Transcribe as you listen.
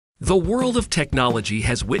The world of technology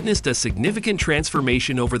has witnessed a significant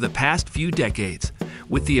transformation over the past few decades,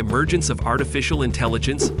 with the emergence of artificial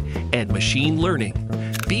intelligence and machine learning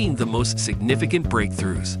being the most significant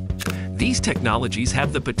breakthroughs. These technologies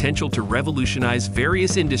have the potential to revolutionize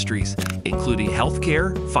various industries, including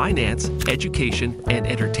healthcare, finance, education, and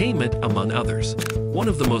entertainment, among others. One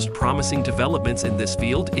of the most promising developments in this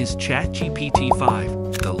field is Chat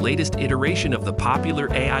GPT-5, the latest iteration of the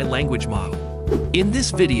popular AI language model. In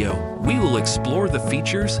this video, we will explore the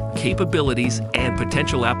features, capabilities, and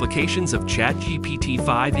potential applications of Chat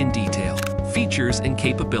GPT-5 in detail. Features and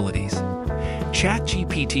capabilities. Chat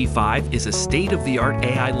GPT-5 is a state-of-the-art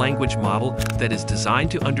AI language model that is designed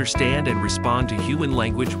to understand and respond to human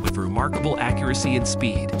language with remarkable accuracy and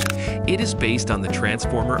speed. It is based on the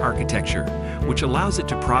transformer architecture, which allows it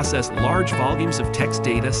to process large volumes of text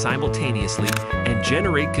data simultaneously and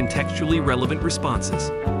generate contextually relevant responses.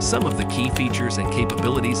 Some of the key features and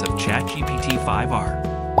capabilities of Chat GPT-5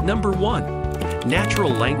 are: Number 1. Natural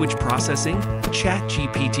language processing. Chat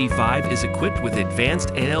GPT-5 is equipped with advanced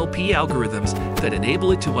NLP algorithms that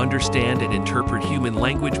enable it to understand and interpret human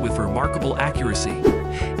language with remarkable accuracy.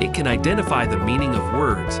 It can identify the meaning of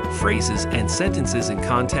words, phrases, and sentences in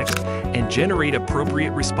context and generate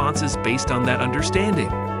appropriate responses based on that understanding.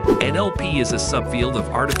 NLP is a subfield of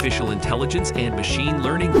artificial intelligence and machine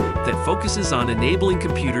learning that focuses on enabling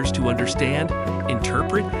computers to understand,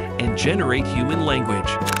 interpret, and generate human language.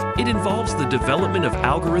 It involves the development of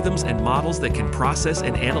algorithms and models that can process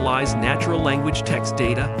and analyze natural language text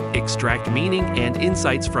data, extract meaning and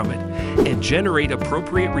insights from it, and generate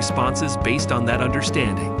appropriate responses based on that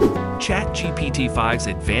understanding. Chat GPT-5's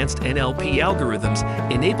advanced NLP algorithms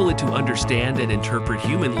enable it to understand and interpret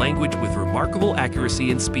human language with remarkable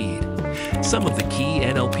accuracy and speed. Some of the key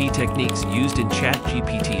NLP techniques used in Chat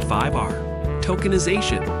GPT-5 are: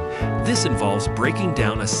 tokenization. This involves breaking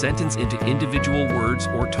down a sentence into individual words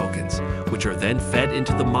or tokens, which are then fed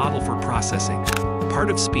into the model for processing. Part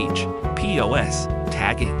of speech, POS,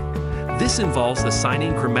 tagging. This involves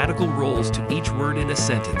assigning grammatical roles to each word in a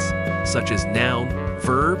sentence, such as noun,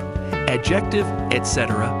 verb, adjective,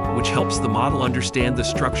 etc., which helps the model understand the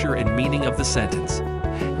structure and meaning of the sentence.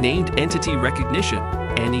 Named entity recognition,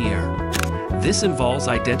 NER. This involves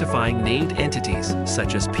identifying named entities,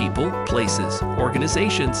 such as people, places,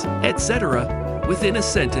 organizations, etc., within a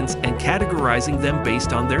sentence and categorizing them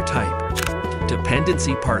based on their type.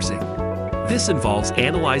 Dependency parsing. This involves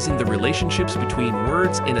analyzing the relationships between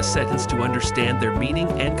words in a sentence to understand their meaning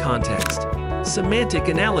and context. Semantic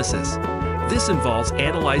analysis. This involves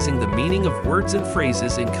analyzing the meaning of words and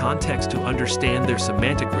phrases in context to understand their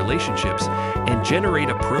semantic relationships and generate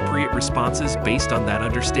appropriate responses based on that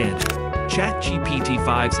understanding. Chat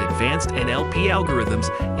GPT-5's advanced NLP algorithms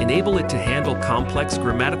enable it to handle complex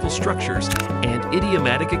grammatical structures and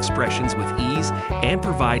idiomatic expressions with ease and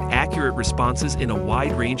provide accurate responses in a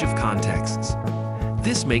wide range of contexts.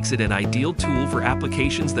 This makes it an ideal tool for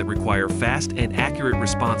applications that require fast and accurate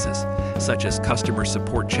responses, such as customer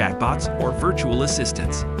support chatbots or virtual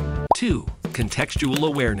assistants. 2. Contextual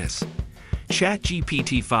awareness. Chat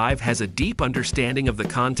GPT-5 has a deep understanding of the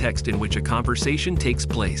context in which a conversation takes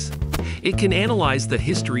place. It can analyze the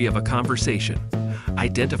history of a conversation,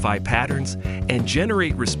 identify patterns, and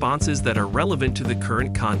generate responses that are relevant to the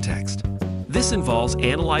current context. This involves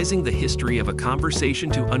analyzing the history of a conversation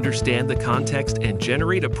to understand the context and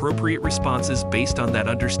generate appropriate responses based on that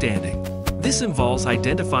understanding. This involves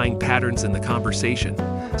identifying patterns in the conversation,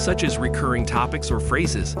 such as recurring topics or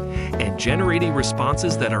phrases, and generating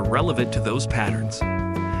responses that are relevant to those patterns.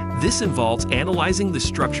 This involves analyzing the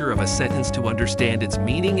structure of a sentence to understand its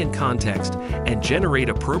meaning and context and generate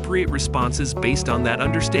appropriate responses based on that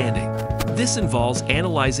understanding. This involves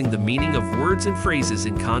analyzing the meaning of words and phrases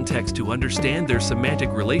in context to understand their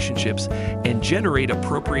semantic relationships and generate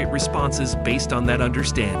appropriate responses based on that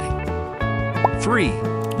understanding. 3.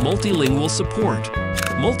 Multilingual support.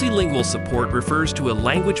 Multilingual support refers to a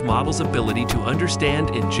language model's ability to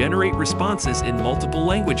understand and generate responses in multiple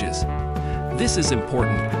languages. This is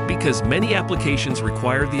important because many applications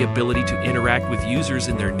require the ability to interact with users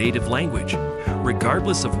in their native language,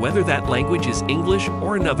 regardless of whether that language is English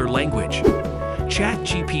or another language. Chat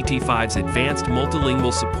GPT-5's advanced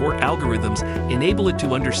multilingual support algorithms enable it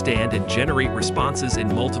to understand and generate responses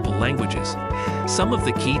in multiple languages. Some of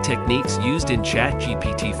the key techniques used in Chat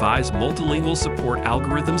GPT-5's multilingual support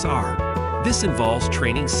algorithms are: this involves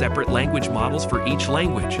training separate language models for each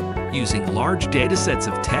language, using large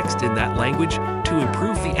datasets of text in that language to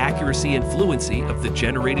improve the accuracy and fluency of the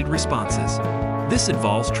generated responses. This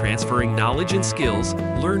involves transferring knowledge and skills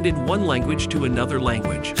learned in one language to another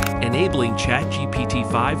language, enabling Chat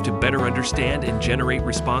GPT-5 to better understand and generate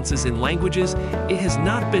responses in languages it has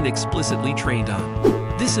not been explicitly trained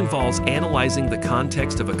on. This involves analyzing the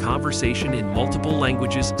context of a conversation in multiple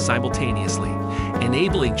languages simultaneously,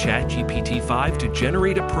 enabling Chat GPT-5 to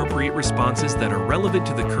generate appropriate responses that are relevant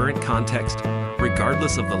to the current context,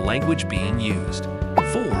 regardless of the language being used.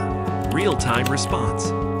 4. Real-time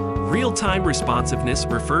response. Real-time responsiveness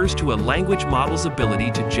refers to a language model's ability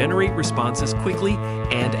to generate responses quickly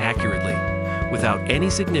and accurately, without any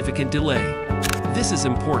significant delay. This is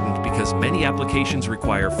important because many applications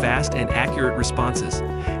require fast and accurate responses,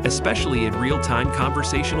 especially in real-time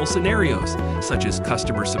conversational scenarios, such as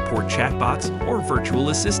customer support chatbots or virtual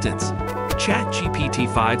assistants. Chat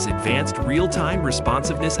GPT-5's advanced real-time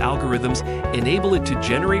responsiveness algorithms enable it to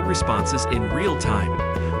generate responses in real time,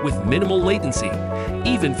 with minimal latency,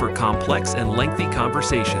 even for complex and lengthy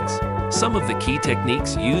conversations. Some of the key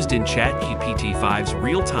techniques used in Chat GPT-5's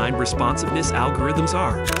real-time responsiveness algorithms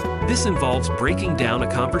are: this involves breaking down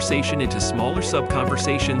a conversation into smaller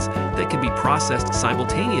sub-conversations that can be processed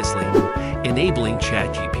simultaneously, enabling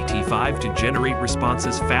Chat GPT-5 to generate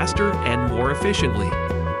responses faster and more efficiently.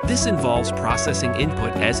 This involves processing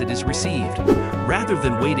input as it is received, rather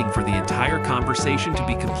than waiting for the entire conversation to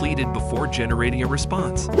be completed before generating a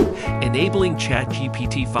response, enabling Chat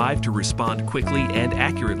GPT-5 to respond quickly and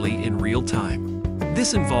accurately in real time.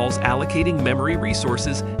 This involves allocating memory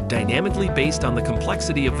resources dynamically based on the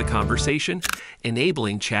complexity of the conversation,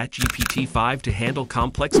 enabling Chat GPT-5 to handle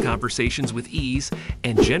complex conversations with ease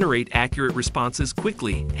and generate accurate responses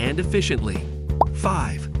quickly and efficiently.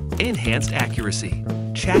 5. Enhanced accuracy.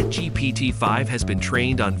 Chat GPT-5 has been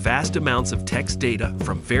trained on vast amounts of text data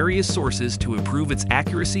from various sources to improve its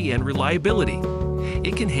accuracy and reliability.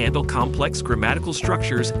 It can handle complex grammatical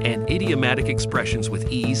structures and idiomatic expressions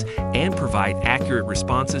with ease and provide accurate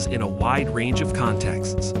responses in a wide range of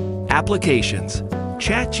contexts. Applications.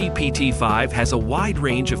 Chat GPT-5 has a wide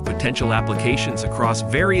range of potential applications across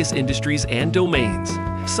various industries and domains.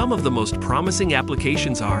 Some of the most promising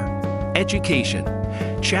applications are: education.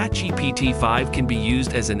 Chat GPT-5 can be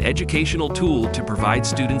used as an educational tool to provide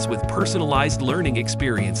students with personalized learning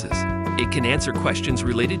experiences. It can answer questions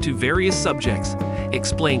related to various subjects,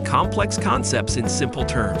 explain complex concepts in simple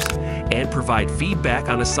terms, and provide feedback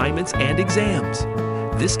on assignments and exams.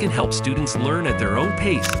 This can help students learn at their own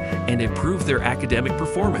pace and improve their academic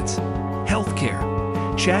performance. Healthcare.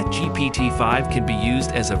 Chat GPT-5 can be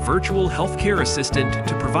used as a virtual healthcare assistant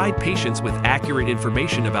to provide patients with accurate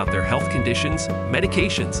information about their health conditions,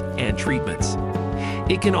 medications, and treatments.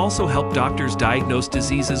 It can also help doctors diagnose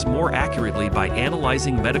diseases more accurately by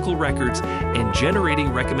analyzing medical records and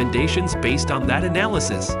generating recommendations based on that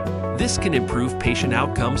analysis. This can improve patient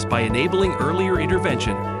outcomes by enabling earlier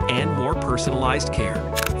intervention and more personalized care.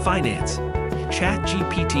 Finance. Chat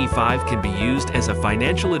GPT-5 can be used as a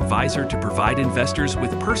financial advisor to provide investors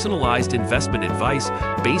with personalized investment advice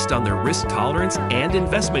based on their risk tolerance and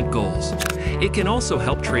investment goals. It can also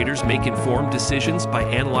help traders make informed decisions by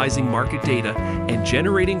analyzing market data and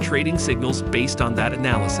generating trading signals based on that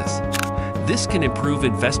analysis. This can improve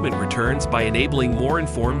investment returns by enabling more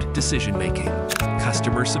informed decision-making.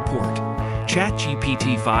 Customer support. Chat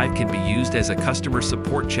GPT-5 can be used as a customer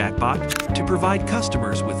support chatbot to provide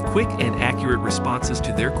customers with quick and accurate responses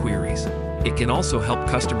to their queries. It can also help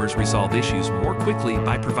customers resolve issues more quickly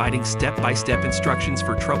by providing step-by-step instructions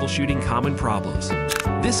for troubleshooting common problems.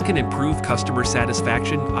 This can improve customer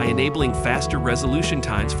satisfaction by enabling faster resolution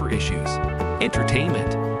times for issues.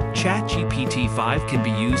 Entertainment. Chat GPT-5 can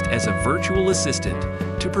be used as a virtual assistant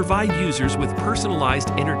to provide users with personalized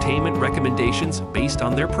entertainment recommendations based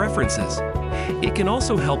on their preferences. It can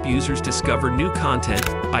also help users discover new content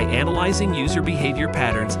by analyzing user behavior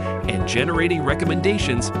patterns and generating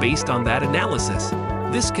recommendations based on that analysis.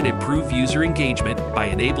 This can improve user engagement by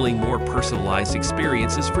enabling more personalized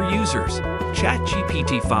experiences for users. Chat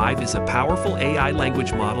GPT-5 is a powerful AI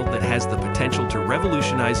language model that has the potential to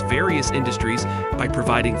revolutionize various industries by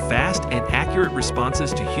providing fast and accurate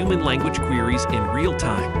responses to human language queries in real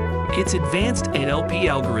time. Its advanced NLP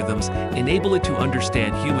algorithms enable it to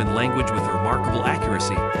understand human language with remarkable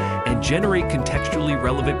accuracy and generate contextually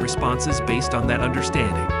relevant responses based on that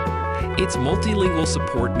understanding. Its multilingual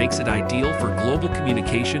support makes it ideal for global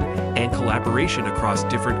communication and collaboration across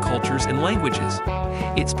different cultures and languages.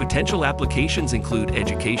 Its potential applications include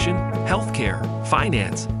education, healthcare,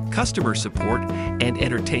 finance, customer support, and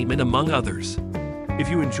entertainment, among others. If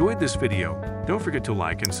you enjoyed this video, don't forget to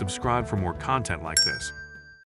like and subscribe for more content like this.